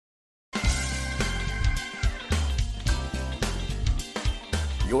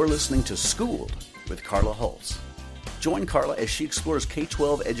You're listening to Schooled with Carla Hulse. Join Carla as she explores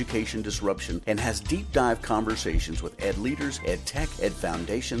K-12 education disruption and has deep dive conversations with ed leaders, ed tech, ed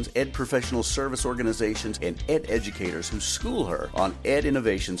foundations, ed professional service organizations, and ed educators who school her on ed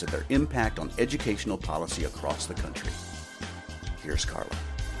innovations and their impact on educational policy across the country. Here's Carla.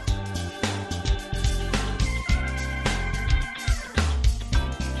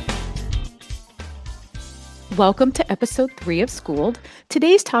 Welcome to episode 3 of Schooled.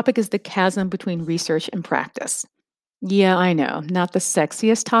 Today's topic is the chasm between research and practice. Yeah, I know, not the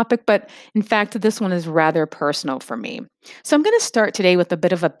sexiest topic, but in fact, this one is rather personal for me. So I'm going to start today with a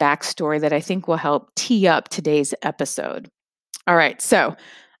bit of a backstory that I think will help tee up today's episode. All right, so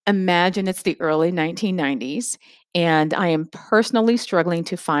imagine it's the early 1990s, and I am personally struggling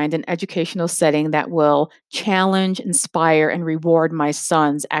to find an educational setting that will challenge, inspire, and reward my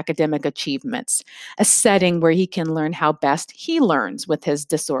son's academic achievements. A setting where he can learn how best he learns with his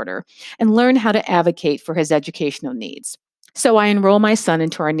disorder and learn how to advocate for his educational needs. So I enroll my son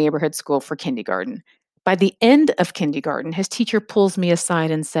into our neighborhood school for kindergarten. By the end of kindergarten, his teacher pulls me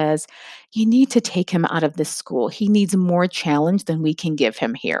aside and says, "You need to take him out of this school. He needs more challenge than we can give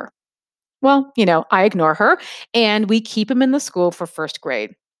him here." Well, I ignore her and we keep him in the school for first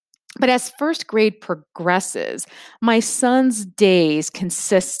grade. But as first grade progresses, my son's days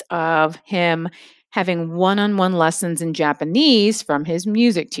consist of him having one-on-one lessons in Japanese from his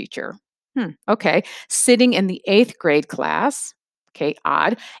music teacher. Okay. Sitting in the 8th grade class, okay,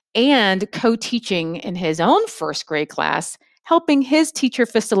 odd, and co-teaching in his own first grade class, helping his teacher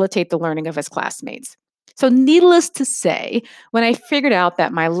facilitate the learning of his classmates. So, needless to say, when I figured out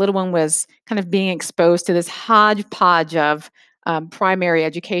that my little one was kind of being exposed to this hodgepodge of primary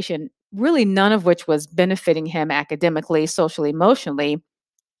education, really none of which was benefiting him academically, socially, emotionally,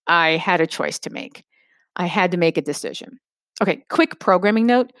 I had a choice to make. I had to make a decision. Okay, quick programming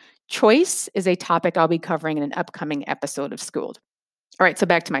note. Choice is a topic I'll be covering in an upcoming episode of Schooled. All right, so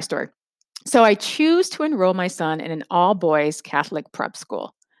back to my story. So I choose to enroll my son in an all-boys Catholic prep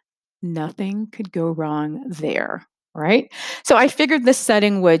school. Nothing could go wrong there, right? So I figured this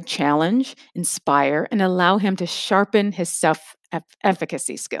setting would challenge, inspire, and allow him to sharpen his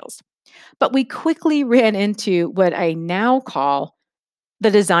self-efficacy skills. But we quickly ran into what I now call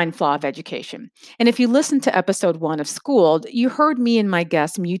the design flaw of education. And if you listened to episode 1 of Schooled, you heard me and my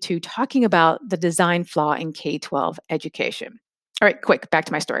guest, Mewtwo, talking about the design flaw in K-12 education. All right, quick, back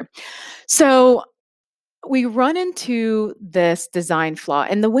to my story. So we run into this design flaw,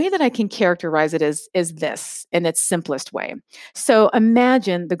 and the way that I can characterize it is this in its simplest way. So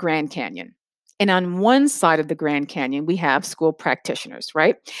imagine the Grand Canyon. And on one side of the Grand Canyon, we have school practitioners,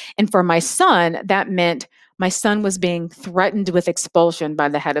 right? And for my son, that meant my son was being threatened with expulsion by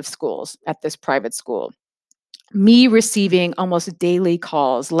the head of schools at this private school. Me receiving almost daily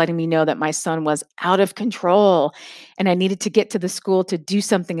calls letting me know that my son was out of control and I needed to get to the school to do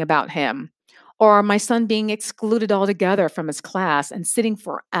something about him. Or my son being excluded altogether from his class and sitting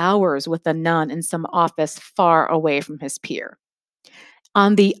for hours with a nun in some office far away from his peer.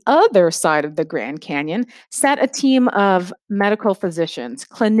 On the other side of the Grand Canyon sat a team of medical physicians,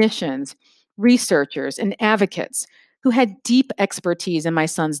 clinicians, researchers, and advocates who had deep expertise in my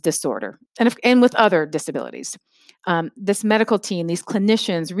son's disorder and with other disabilities. This medical team, these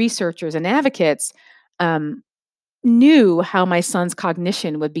clinicians, researchers, and advocates knew how my son's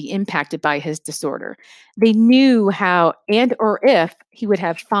cognition would be impacted by his disorder. They knew how and or if he would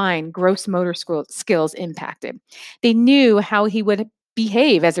have fine gross motor skills impacted. They knew how he would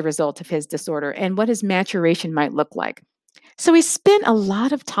behave as a result of his disorder and what his maturation might look like. So we spent a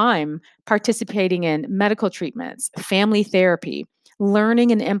lot of time participating in medical treatments, family therapy,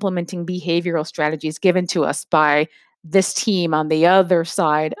 learning and implementing behavioral strategies given to us by this team on the other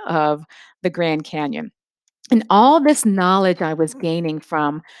side of the Grand Canyon. And all this knowledge I was gaining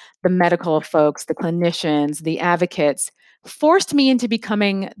from the medical folks, the clinicians, the advocates, forced me into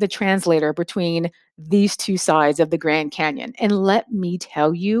becoming the translator between these two sides of the Grand Canyon. And let me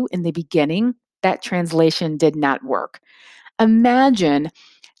tell you, in the beginning, that translation did not work. Imagine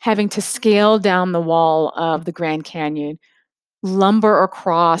having to scale down the wall of the Grand Canyon, lumber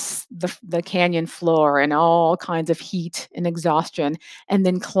across the canyon floor in all kinds of heat and exhaustion, and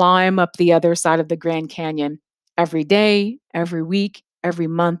then climb up the other side of the Grand Canyon every day, every week, every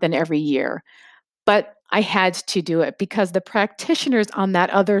month, and every year. But I had to do it because the practitioners on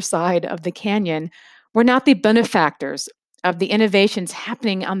that other side of the canyon were not the benefactors of the innovations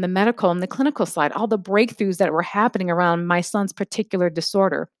happening on the medical and the clinical side, all the breakthroughs that were happening around my son's particular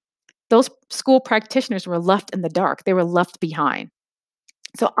disorder. Those school practitioners were left in the dark. They were left behind.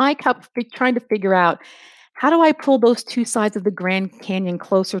 So I kept trying to figure out How do I pull those two sides of the Grand Canyon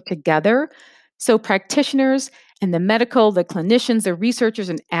closer together so practitioners and the medical, the clinicians, the researchers,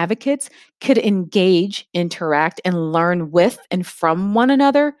 and advocates could engage, interact, and learn with and from one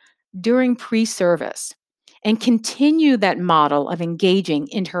another during pre service? And continue that model of engaging,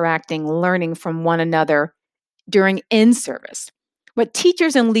 interacting, learning from one another during in service. What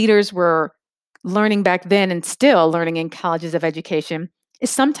teachers and leaders were learning back then and still learning in colleges of education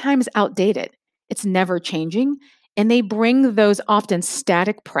is sometimes outdated. It's never changing. And they bring those often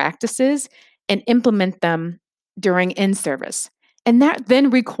static practices and implement them during in service. And that then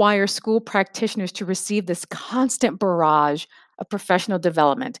requires school practitioners to receive this constant barrage of professional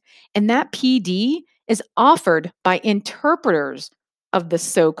development. And that PD is offered by interpreters of the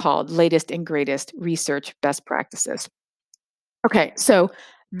so-called latest and greatest research best practices. Okay, so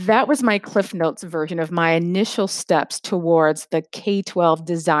that was my Cliff Notes version of my initial steps towards the K-12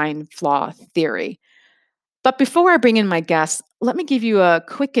 design flaw theory. But before I bring in my guests, let me give you a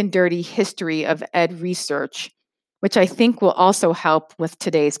quick and dirty history of ed research, which I think will also help with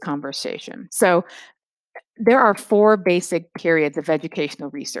today's conversation. So there are four basic periods of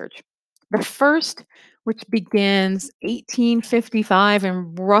educational research. The first, which begins 1855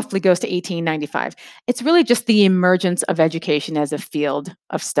 and roughly goes to 1895, it's really just the emergence of education as a field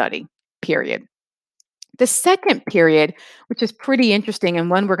of study, period. The second period, which is pretty interesting and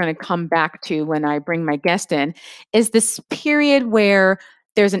one we're going to come back to when I bring my guest in, is this period where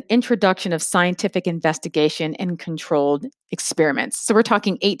there's an introduction of scientific investigation and controlled experiments. So we're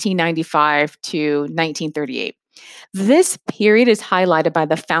talking 1895 to 1938. This period is highlighted by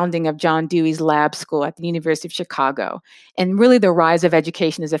the founding of John Dewey's lab school at the University of Chicago, and really the rise of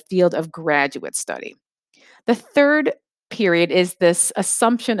education as a field of graduate study. The third period is this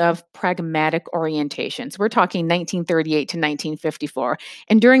assumption of pragmatic orientation. So we're talking 1938 to 1954.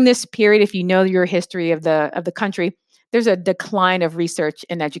 And during this period, if you know your history of the country, there's a decline of research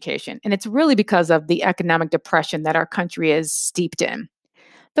in education. And it's really because of the economic depression that our country is steeped in.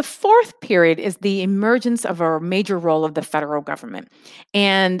 The fourth period is the emergence of a major role of the federal government.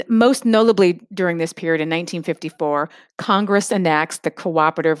 And most notably during this period in 1954, Congress enacts the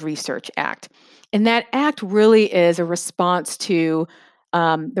Cooperative Research Act. And that act really is a response to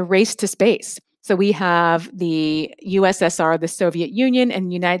the race to space. So we have the USSR, the Soviet Union, and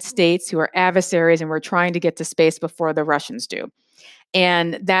the United States who are adversaries, and we're trying to get to space before the Russians do.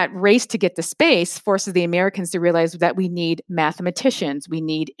 And that race to get to space forces the Americans to realize that we need mathematicians, we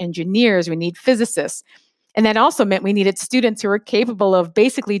need engineers, we need physicists. And that also meant we needed students who are capable of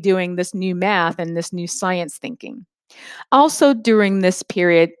basically doing this new math and this new science thinking. Also during this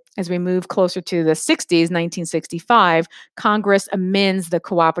period, as we move closer to the 60s, 1965, Congress amends the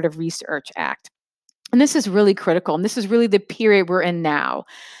Cooperative Research Act. And this is really critical. And this is really the period we're in now.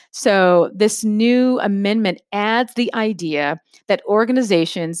 So this new amendment adds the idea that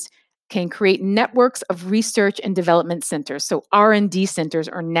organizations can create networks of research and development centers. So R&D centers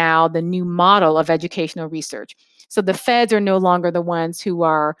are now the new model of educational research. So the feds are no longer the ones who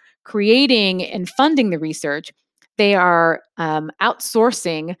are creating and funding the research. They are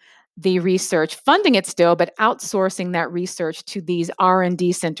outsourcing the research, funding it still, but outsourcing that research to these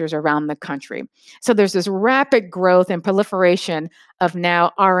R&D centers around the country. So there's this rapid growth and proliferation of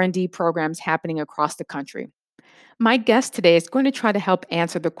now R&D programs happening across the country. My guest today is going to try to help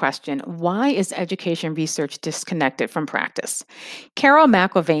answer the question, why is education research disconnected from practice? Carol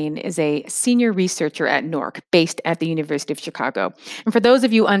McIlvaine is a senior researcher at NORC, based at the University of Chicago. And for those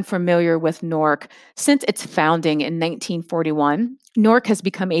of you unfamiliar with NORC, since its founding in 1941, NORC has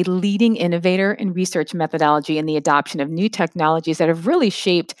become a leading innovator in research methodology and the adoption of new technologies that have really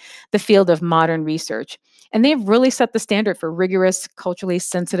shaped the field of modern research. And they've really set the standard for rigorous, culturally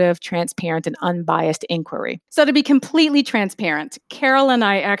sensitive, transparent, and unbiased inquiry. So to be completely transparent, Carol and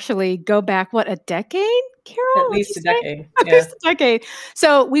I actually go back, a decade? Carol? At least a decade. At least a decade.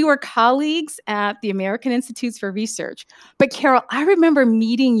 So we were colleagues at the American Institutes for Research. But Carol, I remember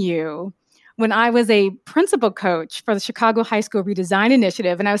meeting you when I was a principal coach for the Chicago High School Redesign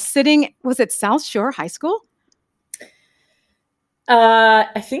Initiative. And I was sitting, was it South Shore High School?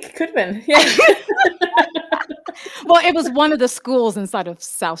 I think it could have been. Yeah. Well, it was one of the schools inside of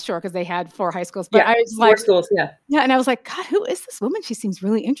South Shore because they had 4 high schools. But yeah, I was 4 schools, yeah. Yeah, and I was like, God, who is this woman? She seems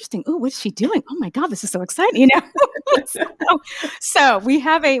really interesting. Oh, what is she doing? Oh my God, this is so exciting, so we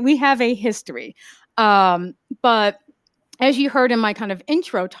have a history. But as you heard in my kind of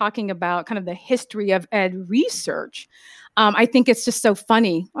intro talking about kind of the history of ed research, I think it's just so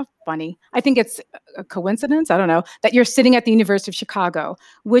funny. Well, funny. I think it's a coincidence, I don't know, that you're sitting at the University of Chicago,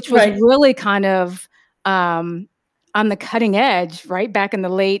 which was really kind of on the cutting edge, right? Back in the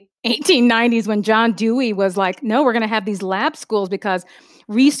late 1890s when John Dewey was like, no, we're going to have these lab schools because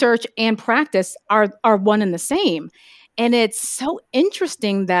research and practice are one and the same. And it's so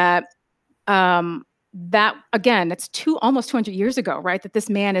interesting that that again, it's almost 200 years ago, right? That this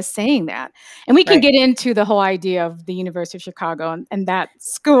man is saying that. And we can Right. get into the whole idea of the University of Chicago and that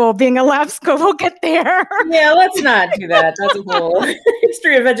school being a lab school. We'll get there. Yeah, let's not do that. That's a whole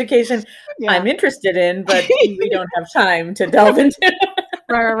history of education Yeah. I'm interested in, but we don't have time to delve into.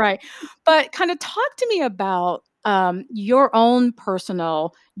 Right. But kind of talk to me about your own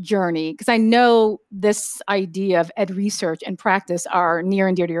personal journey, because I know this idea of ed research and practice are near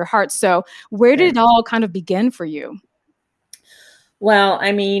and dear to your heart. So where did it all kind of begin for you? Well,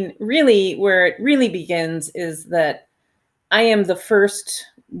 I mean, really, where it really begins is that I am the first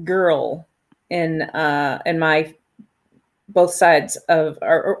girl in my both sides of,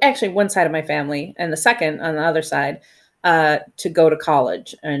 or actually one side of my family, and the second on the other side, to go to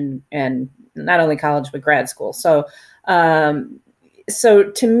college and not only college but grad school. So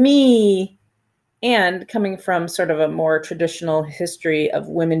to me, and coming from sort of a more traditional history of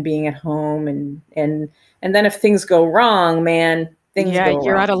women being at home and then if things go wrong, man, things go wrong.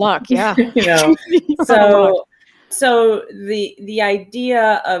 You're out of luck. Yeah. You know, You're out of luck. so the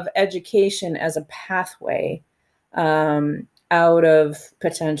idea of education as a pathway out of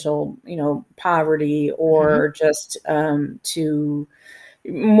potential, poverty or just to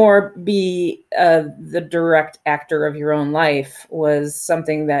more be the direct actor of your own life was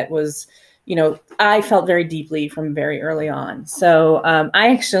something that was, I felt very deeply from very early on. So I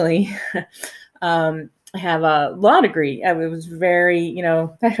actually have a law degree. I was very,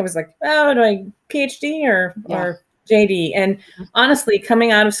 I was like, oh, do I PhD or JD? And honestly,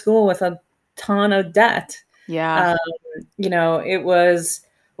 coming out of school with a ton of debt. Yeah. It was,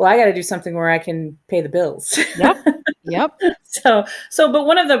 well, I got to do something where I can pay the bills. Yep. But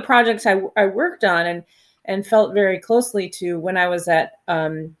one of the projects I worked on and felt very closely to when I was at,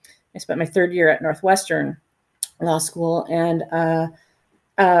 I spent my third year at Northwestern Law School, and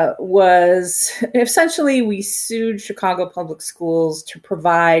was essentially we sued Chicago Public Schools to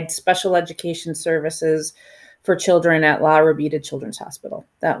provide special education services for children at La Rabida Children's Hospital.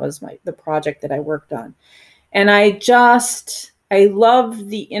 That was the project that I worked on. And I loved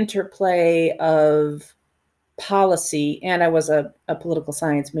the interplay of policy, and I was a political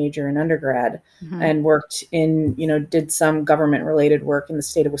science major in undergrad and worked in, did some government related work in the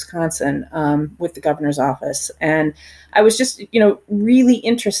state of Wisconsin with the governor's office. And I was just, really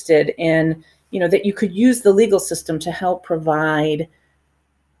interested in, that you could use the legal system to help provide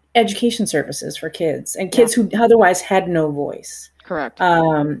education services for kids and kids who otherwise had no voice. Correct.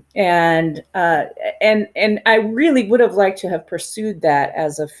 And I really would have liked to have pursued that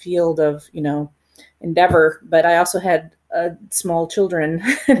as a field of, endeavor, but I also had small children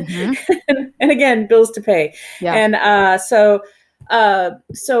and again, bills to pay. Yeah. And so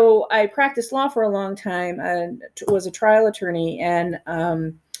I practiced law for a long time and was a trial attorney. And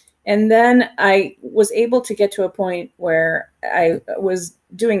then I was able to get to a point where I was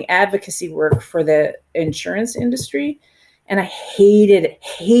doing advocacy work for the insurance industry. And I hated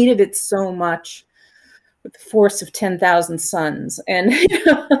it so much with the force of 10,000 suns. And,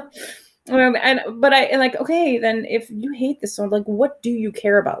 okay, then if you hate this, so like, what do you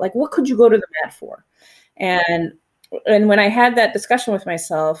care about? Like, what could you go to the mat for? And when I had that discussion with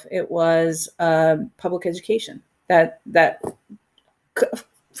myself, it was public education that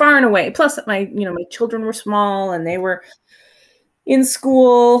far and away. Plus my children were small and they were in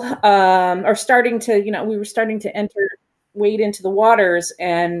school or starting to, we were starting to wade into the waters,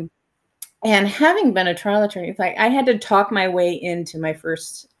 and having been a trial attorney, like I had to talk my way into my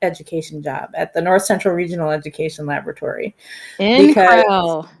first education job at the North Central Regional Education Laboratory.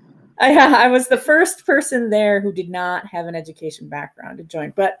 Incredible. I was the first person there who did not have an education background to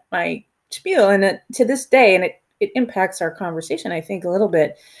join. But my spiel, and to this day, and it impacts our conversation, I think, a little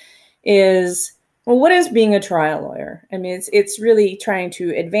bit, is, well, what is being a trial lawyer? I mean, it's really trying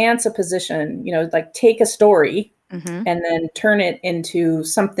to advance a position, like take a story and then turn it into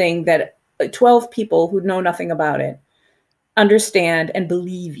something that 12 people who know nothing about it understand and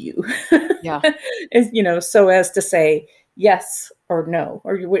believe you. Yeah. So as to say yes or no,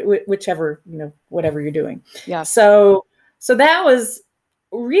 or whichever, whatever you're doing. Yeah. So that was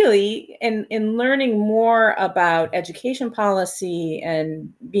really in learning more about education policy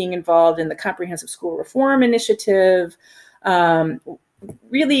and being involved in the Comprehensive School Reform Initiative,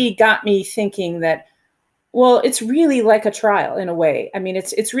 really got me thinking that, well, it's really like a trial in a way. I mean,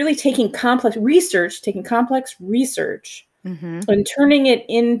 it's really taking complex research and turning it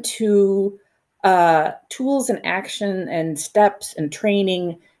into tools and action and steps and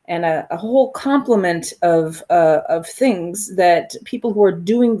training and a whole complement of things that people who are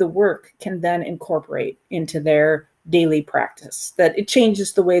doing the work can then incorporate into their daily practice, that it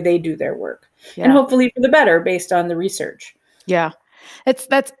changes the way they do their work, and hopefully for the better based on the research. Yeah, it's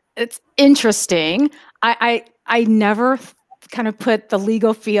interesting. I never kind of put the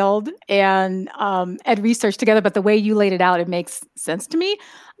legal field and ed research together, but the way you laid it out, it makes sense to me.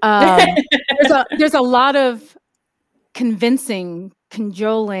 There's a lot of convincing,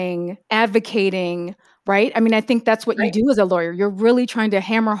 cajoling, advocating, right? I mean, I think that's what you do as a lawyer. You're really trying to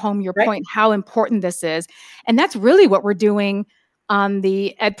hammer home your point, how important this is. And that's really what we're doing on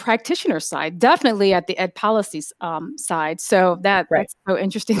the ed practitioner side, definitely at the ed policy side. So that's so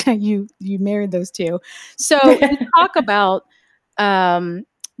interesting that you married those two. So you talk about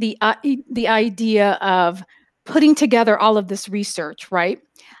the idea of putting together all of this research, right?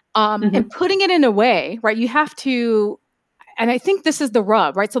 And putting it in a way, right? You have to, and I think this is the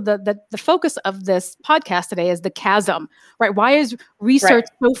rub, right? So the focus of this podcast today is the chasm, right? Why is research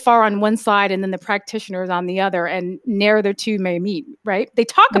so far on one side and then the practitioners on the other, and ne'er the two may meet, right? They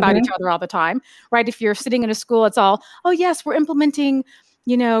talk about each other all the time, right? If you're sitting in a school, it's all, oh yes, we're implementing,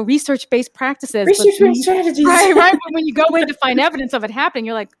 research-based practices. Research-based strategies. Right. But when you go in to find evidence of it happening,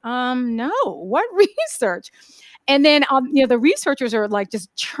 you're like, no, what research? And then, the researchers are like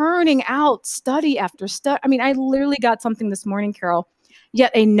just churning out study after study. I mean, I literally got something this morning, Carol,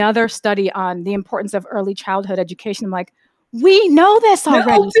 yet another study on the importance of early childhood education. I'm like, we know this already.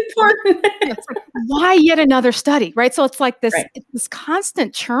 No, it's important. It's like, why yet another study, right? So it's like this, this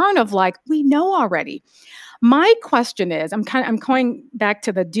constant churn of like, we know already. My question is, I'm going back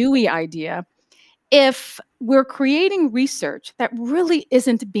to the Dewey idea. If we're creating research that really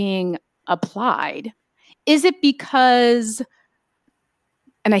isn't being applied, is it because,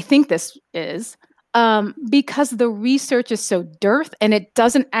 and I think this is, because the research is so dearth and it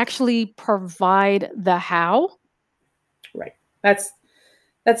doesn't actually provide the how? Right. That's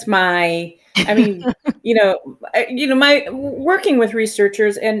my, I mean, my working with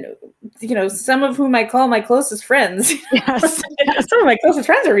researchers, and, some of whom I call my closest friends. Yes. Some of my closest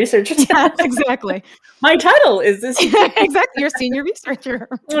friends are researchers. Yes, exactly. My title is this. Exactly. You're a senior researcher.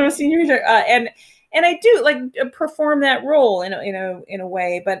 I'm a senior researcher. And I do perform that role in a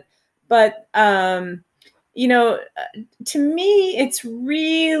way, but to me, it's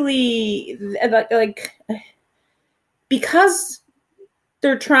really like because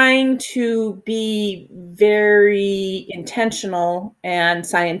they're trying to be very intentional and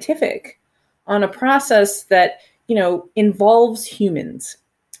scientific on a process that, involves humans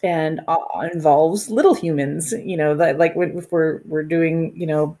and involves little humans, like if we're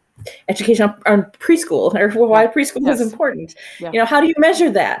doing, education on preschool, or why preschool is important. Yeah. How do you measure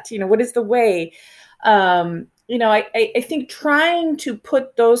that? What is the way? I think trying to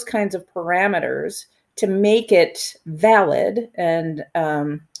put those kinds of parameters to make it valid and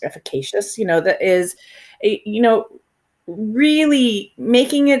efficacious, that is, really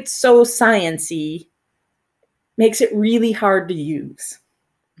making it so science-y makes it really hard to use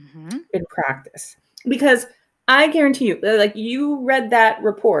in practice. Because I guarantee you, like you read that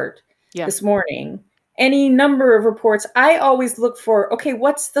report this morning, any number of reports, I always look for, okay,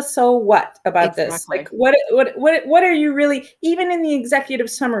 what's the so what about this? Like what are you really, even in the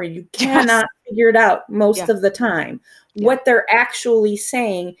executive summary, you cannot figure it out most of the time. What they're actually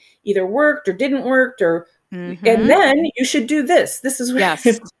saying either worked or didn't work, or and then you should do this. This is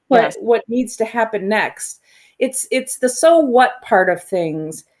what needs to happen next. It's the so what part of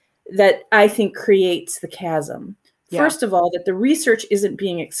things that I think creates the chasm. First of all, that the research isn't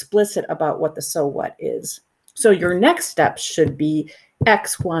being explicit about what the so what is. So your next steps should be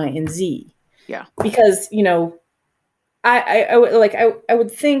X, Y, and Z. Yeah. Because, I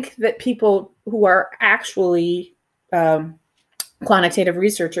would think that people who are actually quantitative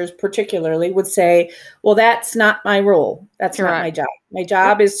researchers particularly would say, well, that's not my role. That's not my job. My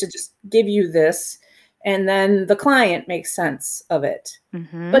job is to just give you this, and then the client makes sense of it.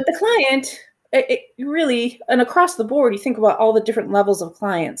 But the client... It really, and across the board, you think about all the different levels of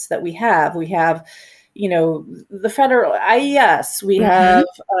clients that we have. We have, the federal IES. We have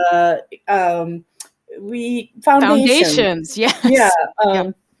foundations. Yes.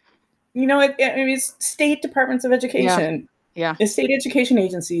 It's state departments of education. State education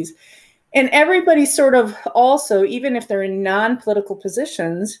agencies, and everybody sort of also, even if they're in non-political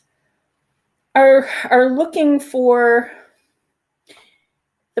positions, are looking for.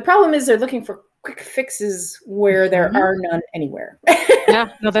 The problem is they're looking for quick fixes where there are none anywhere.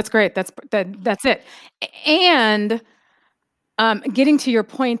 No, that's great. That's it. And getting to your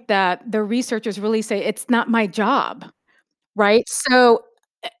point that the researchers really say it's not my job, right? So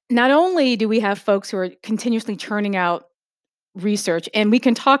not only do we have folks who are continuously churning out research, and we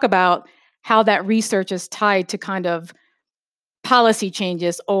can talk about how that research is tied to kind of policy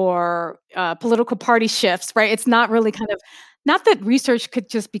changes or political party shifts, right? It's not really kind of, not that research could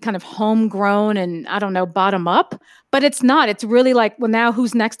just be kind of homegrown and, I don't know, bottom up, but it's not. It's really like, well, now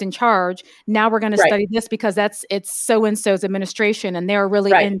who's next in charge? Now we're going to study this because it's so-and-so's administration and they're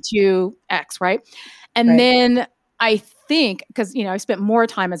really into X, right? And then I think, because, I spent more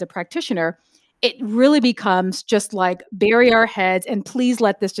time as a practitioner, it really becomes just like bury our heads and please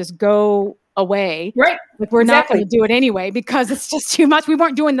let this just go away. Right. Like we're not going to do it anyway because it's just too much. We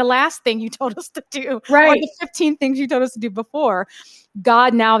weren't doing the last thing you told us to do. Right. Or the 15 things you told us to do before.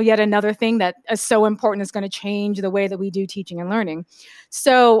 God, now yet another thing that is so important is going to change the way that we do teaching and learning.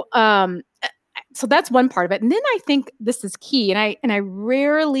 So, so that's one part of it. And then I think this is key. And I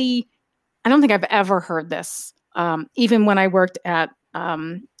don't think I've ever heard this, even when I worked at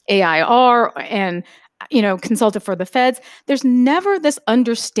AIR and, consulted for the feds. There's never this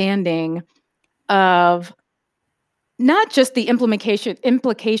understanding of not just the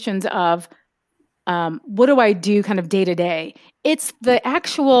implications of what do I do kind of day to day. It's the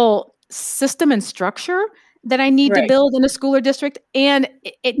actual system and structure that I need to build in a school or district, and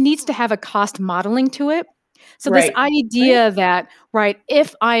it needs to have a cost modeling to it. So this idea that,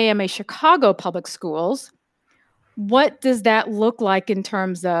 if I am a Chicago public schools, what does that look like in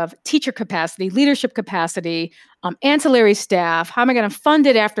terms of teacher capacity, leadership capacity, ancillary staff? How am I going to fund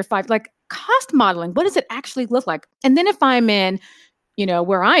it after 5? Like cost modeling, what does it actually look like? And then if I'm in,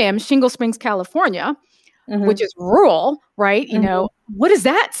 where I am, Shingle Springs, California, which is rural, right? What does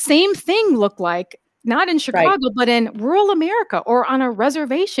that same thing look like? Not in Chicago, but in rural America or on a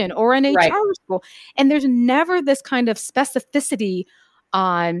reservation or in a charter school. And there's never this kind of specificity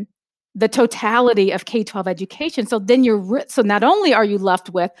on the totality of K-12 education. So then so not only are you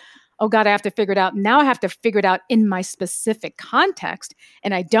left with, oh God, I have to figure it out. Now I have to figure it out in my specific context.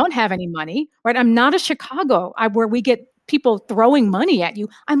 And I don't have any money, right? I'm not a Chicago where we get people throwing money at you.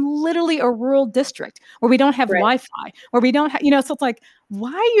 I'm literally a rural district where we don't have Wi-Fi, where we don't have, so it's like,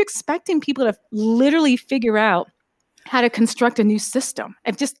 why are you expecting people to literally figure out how to construct a new system?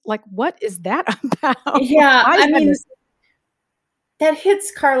 And just like, what is that about? Yeah, that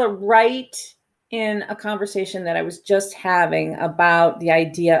hits Carla right in a conversation that I was just having about the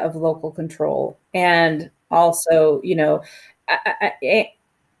idea of local control and also,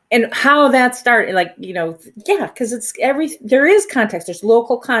 and how that started, because there is context. There's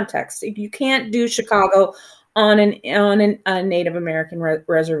local context. You can't do Chicago on a Native American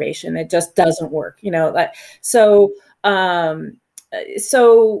reservation. It just doesn't work, So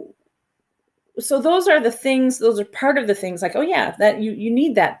those are the things, those are part of the things like, oh yeah, that you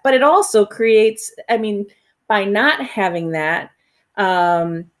need that. But it also creates, by not having that,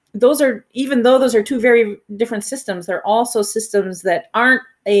 even though those are two very different systems, they're also systems that aren't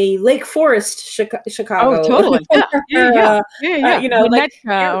a Lake Forest, Chicago. Oh, totally. Yeah.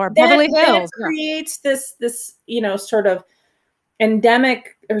 Or Beverly Hills. That creates this, sort of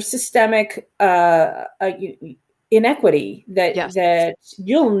endemic or systemic inequity that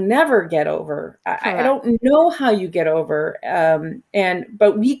you'll never get over. I don't know how you get over,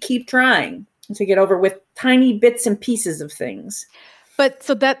 but we keep trying to get over with tiny bits and pieces of things. But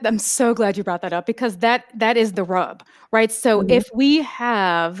so that I'm so glad you brought that up because that is the rub, right? So if we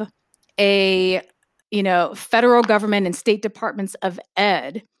have a federal government and state departments of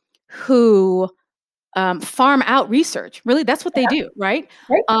ed who farm out research, really that's what they do, right?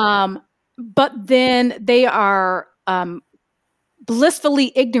 But then they are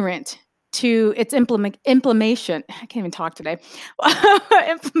blissfully ignorant to its implementation. I can't even talk today.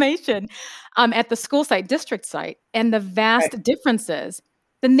 Implementation at the school site, district site, and the vast differences.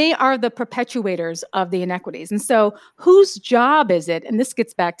 Then they are the perpetuators of the inequities. And so, whose job is it? And this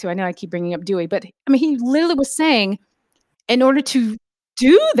gets back to, I know I keep bringing up Dewey, but he literally was saying, in order to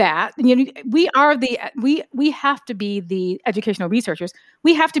do that, we have to be the educational researchers.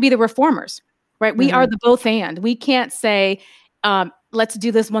 We have to be the reformers, right? We are the both and. We can't say, let's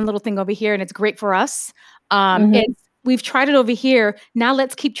do this one little thing over here and it's great for us. We've tried it over here. Now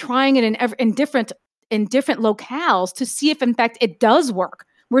let's keep trying it in different locales to see if in fact it does work.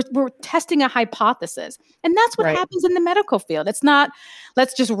 We're testing a hypothesis. And that's what happens in the medical field. It's not,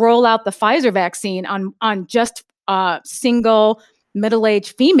 let's just roll out the Pfizer vaccine on just single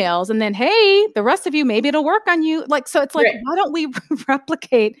middle-aged females. And then, hey, the rest of you, maybe it'll work on you. So it's like, why don't we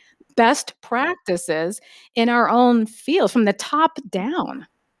replicate best practices in our own field from the top down?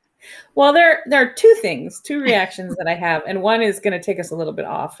 Well, there are two reactions that I have, and one is going to take us a little bit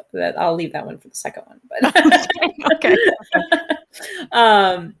off. That I'll leave that one for the second one. Okay.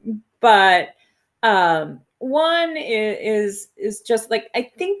 But one is just like, I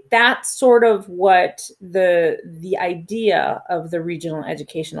think that's sort of what the idea of the regional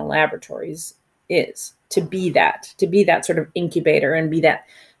educational laboratories is, to be that sort of incubator and be that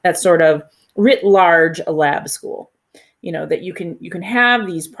sort of writ large a lab school. That you can have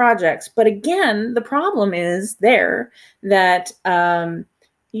these projects, but again, the problem is there that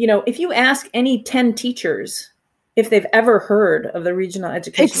if you ask any 10 teachers if they've ever heard of the regional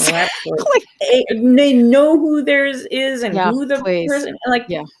educational laboratory, they know who theirs is and who the person.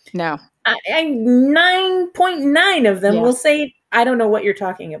 No. 9.9 of them will say, "I don't know what you're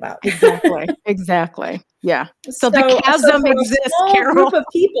talking about." Exactly. Yeah. So the chasm exists, Carol. Group of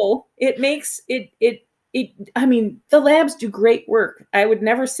people, it makes it. I mean, the labs do great work. I would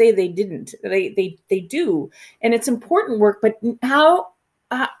never say they didn't. They do, and it's important work. But how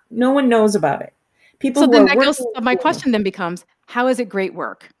no one knows about it. People. So then my question then becomes: how is it great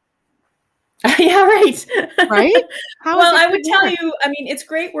work? Yeah, right. Right. Well, I would tell you. I mean, it's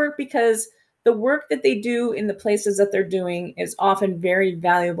great work because the work that they do in the places that they're doing is often very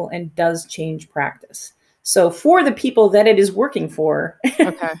valuable and does change practice. So for the people that it is working for,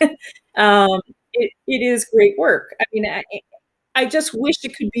 okay. It is great work. I mean, I just wish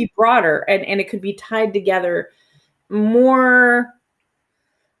it could be broader and it could be tied together more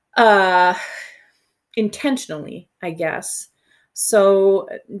intentionally, I guess, so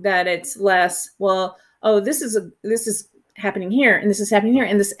that it's less, this is happening here and this is happening here.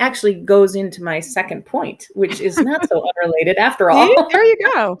 And this actually goes into my second point, which is not so unrelated after all. There you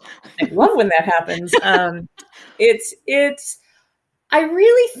go. I love when that happens. I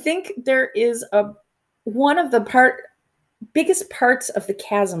really think there is one of the biggest parts of the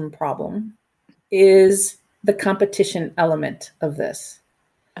chasm problem is the competition element of this.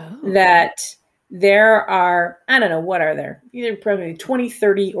 Oh. That there are, I don't know, what are there? Either probably 20,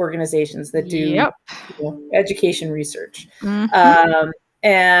 30 organizations that do education research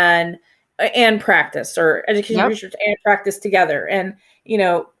and practice, or education research and practice together. And,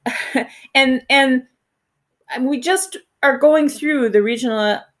 and we just are going through the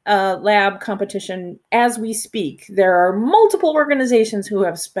regional lab competition as we speak. There are multiple organizations who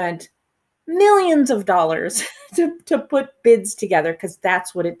have spent millions of dollars to put bids together, because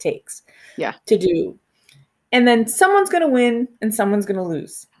that's what it takes to do. And then someone's going to win and someone's going to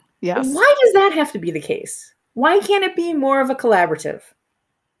lose. Yes. Why does that have to be the case? Why can't it be more of a collaborative?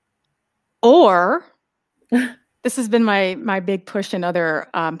 Or this has been my big push in other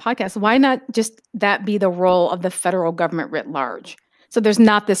podcasts. Why not just that be the role of the federal government writ large? So there's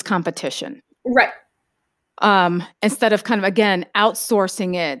not this competition. Right. Instead of kind of, again,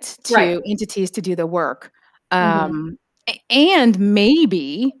 outsourcing it to entities to do the work. And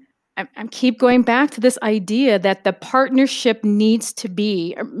maybe, I keep going back to this idea that the partnership needs to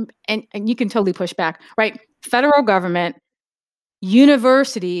be, and you can totally push back, right? Federal government,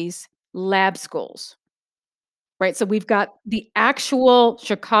 universities, lab schools. Right. So we've got the actual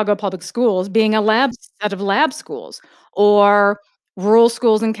Chicago public schools being a set of lab schools, or rural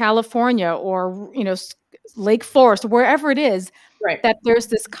schools in California, or, Lake Forest, wherever it is, that there's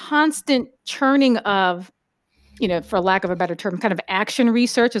this constant churning of, for lack of a better term, kind of action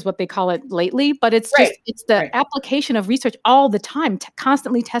research is what they call it lately. But it's just, it's the application of research all the time,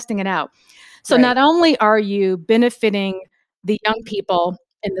 constantly testing it out. So not only are you benefiting the young people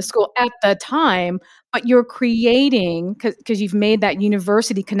in the school at the time, but you're creating, because you've made that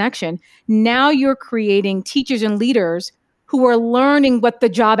university connection, now you're creating teachers and leaders who are learning what the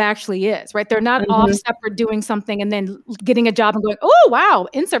job actually is, right? They're not off separate doing something and then getting a job and going, oh, wow,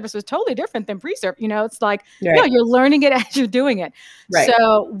 in-service was totally different than pre-service. It's like, no, you're learning it as you're doing it. Right.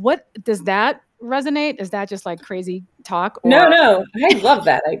 So what does that resonate? Is that just like crazy talk? Or? No, I love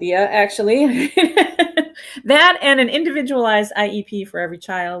that idea, actually. That and an individualized IEP for every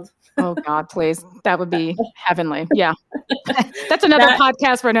child. Oh God, please. That would be heavenly. Yeah. That's another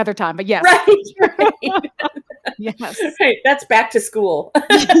podcast for another time, but yes. Right. Yes. Right. That's back to school.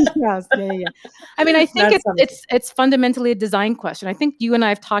 Yes. Yeah. I mean, I think it's fundamentally a design question. I think you and I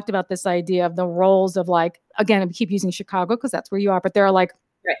have talked about this idea of the roles of, like, again, I keep using Chicago because that's where you are, but there are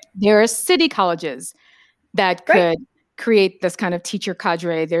there are city colleges that could create this kind of teacher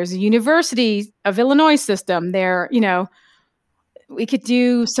cadre. There's a University of Illinois system there, we could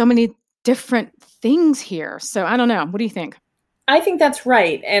do so many different things here. So I don't know. What do you think? I think that's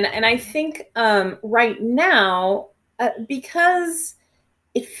right. And I think right now, because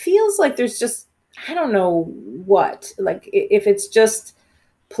it feels like there's just, I don't know what, like if it's just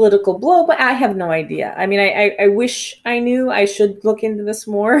political blow, but I have no idea. I mean, I wish I knew. I should look into this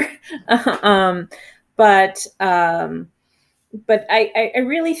more. um, but I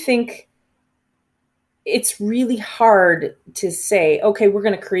really think it's really hard to say, okay, we're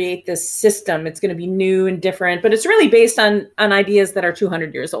going to create this system. It's going to be new and different, but it's really based on ideas that are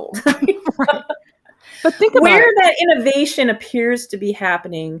 200 years old. Right. But think about Where it. that innovation appears to be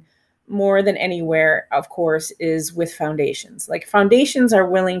happening more than anywhere, of course, is with foundations. Like foundations are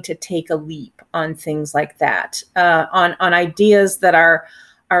willing to take a leap on things like that, on ideas that are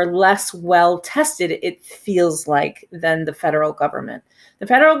less well tested, it feels like, than the federal government.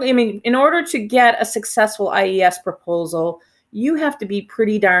 I mean, in order to get a successful IES proposal, you have to be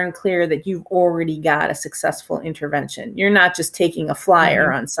pretty darn clear that you've already got a successful intervention. You're not just taking a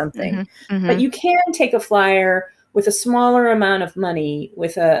flyer on something, but you can take a flyer with a smaller amount of money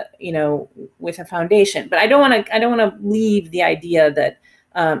with a foundation. But I don't want to leave the idea that,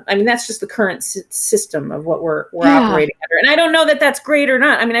 I mean, that's just the current system of what we're operating under. And I don't know that that's great or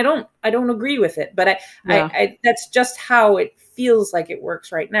not. I mean, I don't agree with it, but I that's just how it feels like it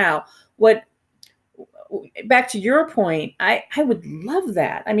works right now. Back to your point, I would love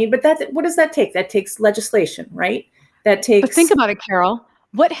that. I mean, but what does that take? That takes legislation, right? But think about it, Carol.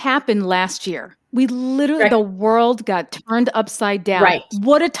 What happened last year? We literally, the world got turned upside down. Right.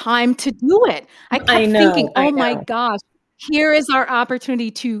 What a time to do it. I kept thinking, oh my gosh, here is our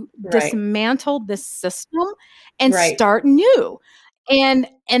opportunity to dismantle this system and start new. And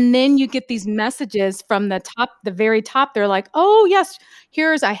then you get these messages from the very top. They're like, oh yes,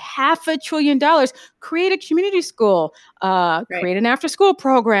 here's $500 billion. Create a community school, create an after school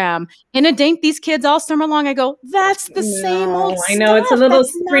program, inundate these kids all summer long. I go, that's the same old stuff. I know, it's a little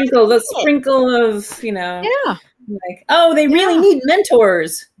sprinkle of, like, oh, they really need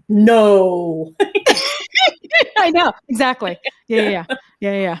mentors. No. I know, exactly. Yeah.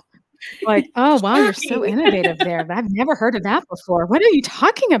 Like, oh, wow, you're so innovative there. I've never heard of that before. What are you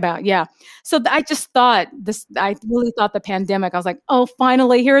talking about? Yeah. So I just thought I really thought the pandemic, I was like, oh,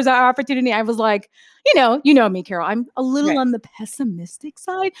 finally, here's our opportunity. I was like, you know me, Carol, I'm a little on the pessimistic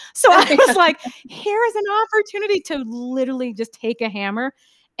side. So I was like, here's an opportunity to literally just take a hammer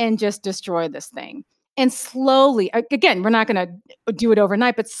and just destroy this thing. And slowly, again, we're not going to do it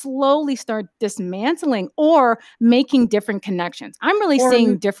overnight, but slowly start dismantling or making different connections. I'm really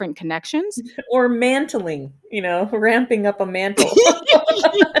seeing different connections. Or mantling, ramping up a mantle.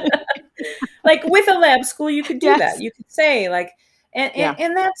 Like with a lab school, you could do that. You could say like,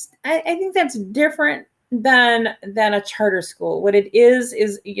 and that's, I think that's different than a charter school. What it is,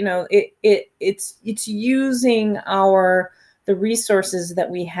 it's using the resources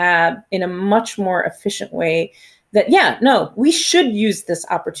that we have in a much more efficient way. We should use this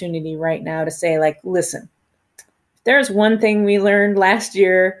opportunity right now to say, like, listen, there's one thing we learned last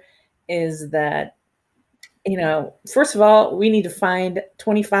year is that, first of all, we need to find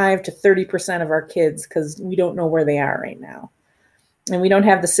 25 to 30% of our kids because we don't know where they are right now. And we don't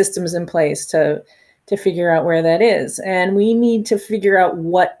have the systems in place to figure out where that is. And we need to figure out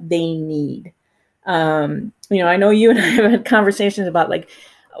what they need. I know you and I have had conversations about like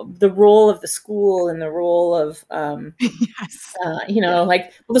the role of the school and the role of, like,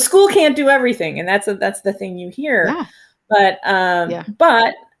 well, the school can't do everything. And that's the thing you hear. Yeah.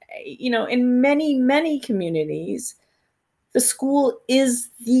 But, in many, many communities, the school is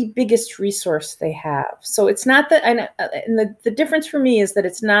the biggest resource they have. So it's not that, and the difference for me is that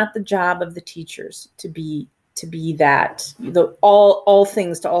it's not the job of the teachers to be that all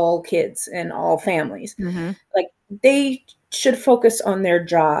things to all kids and all families. Like, they should focus on their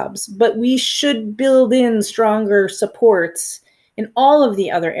jobs, but we should build in stronger supports in all of the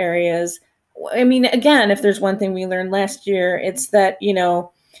other areas. I mean, again, if there's one thing we learned last year, it's that,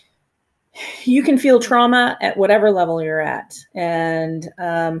 you can feel trauma at whatever level you're at. And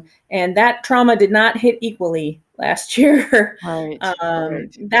that trauma did not hit equally last year. Right.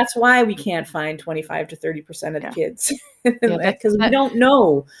 That's why we can't find 25 to 30% of the kids, because we don't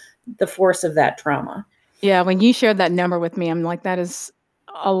know the force of that trauma. Yeah. When you shared that number with me, I'm like, that is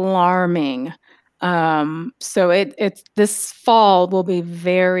alarming. So it's this fall will be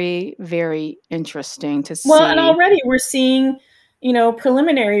very, very interesting to see. Well, and already we're seeing,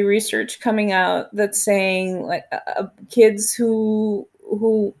 preliminary research coming out that's saying like kids who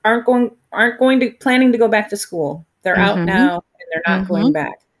aren't planning to go back to school. They're out now and they're not going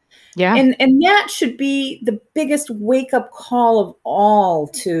back. Yeah. And that should be the biggest wake up call of all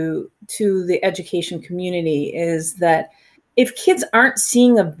to the education community, is that if kids aren't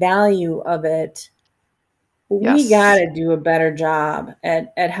seeing a value of it, we got to do a better job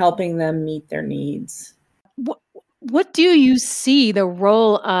at helping them meet their needs. what do you see the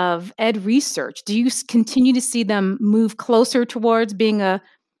role of ed research? Do you continue to see them move closer towards being a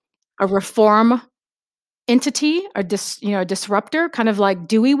reform entity, a disruptor, kind of like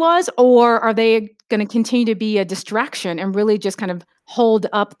Dewey was, or are they going to continue to be a distraction and really just kind of hold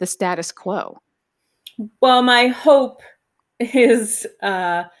up the status quo? Well, my hope is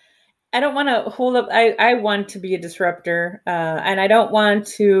I don't want to hold up. I want to be a disruptor, and I don't want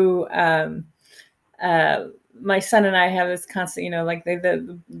to. My son and I have this constant, like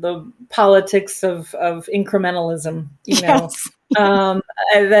the politics of incrementalism, Yes.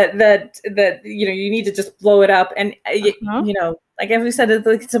 that you need to just blow it up, and like as we said,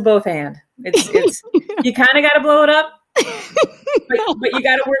 it's a both and. It's you kind of got to blow it up, but you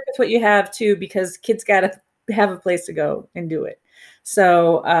got to work with what you have too, because kids got to have a place to go and do it.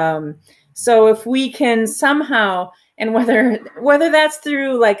 So if we can somehow, and whether that's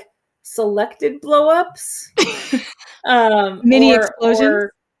through like selected blowups, mini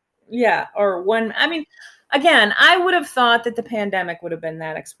explosions, or one. I mean, again, I would have thought that the pandemic would have been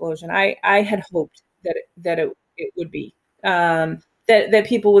that explosion. I had hoped that it would be, that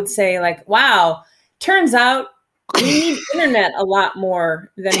people would say like, wow, turns out we need internet a lot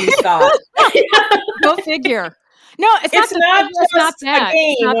more than we thought. Go figure. No, it's not just a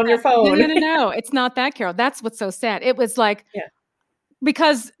game on your phone. No, it's not that, Carol. That's what's so sad. It was like,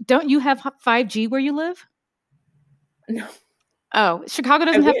 because don't you have 5G where you live? No. Oh, Chicago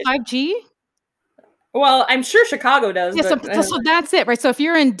doesn't have 5G? Well, I'm sure Chicago does. Yeah, so that's it, right? So if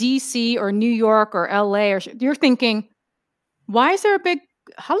you're in DC or New York or LA, you're thinking, why is there a big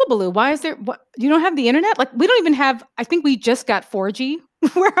hullabaloo? Why is there, you don't have the internet? Like, we don't even have, I think we just got 4G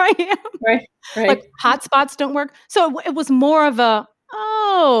where I am. Right. Like, hotspots don't work. So it was more of a,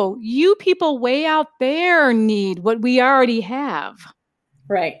 oh, you people way out there need what we already have.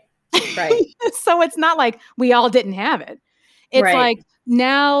 Right. So it's not like we all didn't have it. It's like,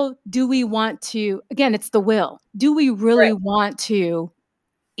 now, do we want to, again, it's the will. Do we really want to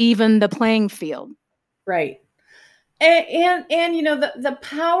even the playing field? Right. And the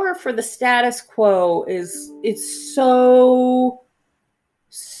power for the status quo is so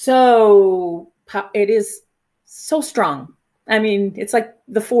it is so strong. I mean, it's like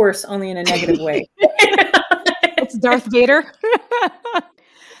the Force, only in a negative way. It's Darth Vader.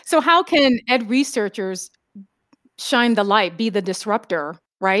 So how can ed researchers shine the light, be the disruptor,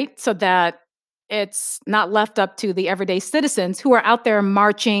 right? So that it's not left up to the everyday citizens who are out there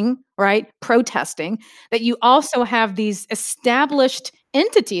marching, right? Protesting, that you also have these established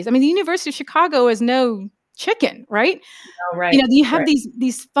entities. I mean, the University of Chicago is no chicken, right? Oh, right. You have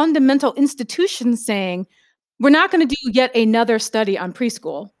these fundamental institutions saying, we're not going to do yet another study on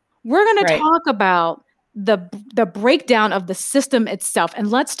preschool. We're going to talk about the breakdown of the system itself.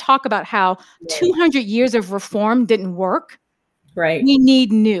 And let's talk about how 200 years of reform didn't work. Right. We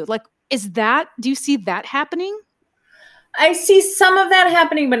need new. Like, do you see that happening? I see some of that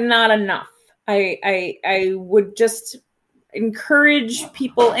happening, but not enough. I would just encourage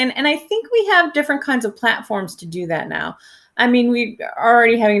people. And I think we have different kinds of platforms to do that now. I mean, we are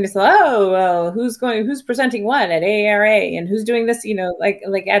already having this, who's presenting what at ARA and who's doing this,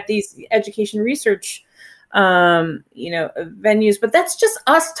 like at these education research venues, but that's just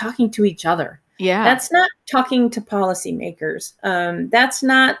us talking to each other. Yeah. That's not talking to policymakers. That's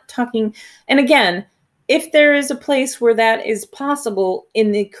not talking. And again, if there is a place where that is possible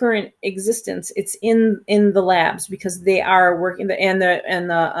in the current existence, it's in the labs, because they are working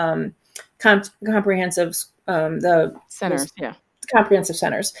the comprehensive centers. Comprehensive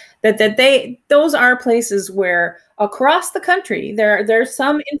centers, those are places where across the country there's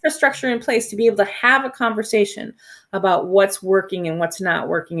some infrastructure in place to be able to have a conversation about what's working and what's not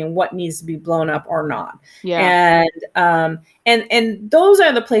working and what needs to be blown up or not. Yeah. And those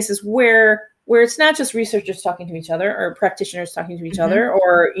are the places where it's not just researchers talking to each other or practitioners talking to each other,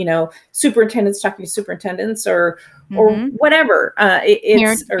 or superintendents talking to superintendents or whatever.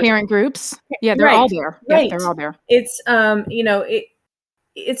 It's parent groups. Yeah, they're all there. Right. Yeah, they're all there. It's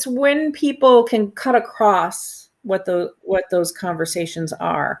it's when people can cut across what those conversations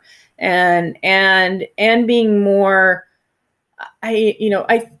are, and being more.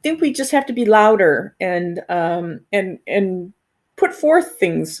 I think we just have to be louder and put forth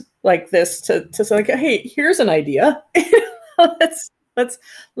things like this to say, like, hey, here's an idea.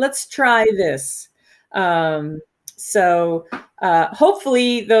 let's try this. So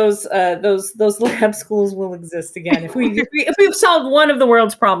hopefully those lab schools will exist again. If we've solved one of the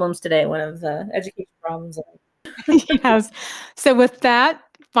world's problems today, one of the education problems. Yes. So with that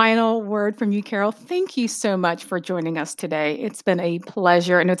final word from you, Carol, thank you so much for joining us today. It's been a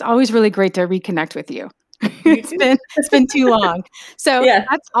pleasure, and it's always really great to reconnect with you. It's been too long. So Yeah.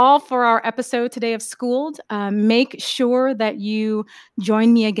 that's all for our episode today of Schooled. Make sure that you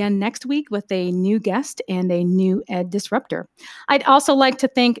join me again next week with a new guest and a new ed disruptor. I'd also like to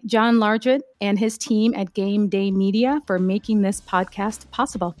thank John Largett and his team at Game Day Media for making this podcast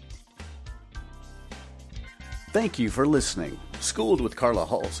possible. Thank you for listening. Schooled with Carla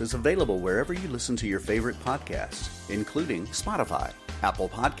Hulse is available wherever you listen to your favorite podcasts, including Spotify, Apple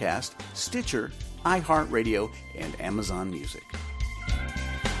Podcast, Stitcher, iHeartRadio, and Amazon Music.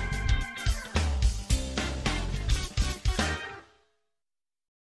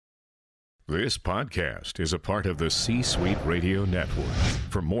 This podcast is a part of the C-Suite Radio Network.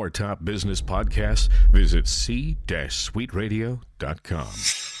 For more top business podcasts, visit c-suiteradio.com.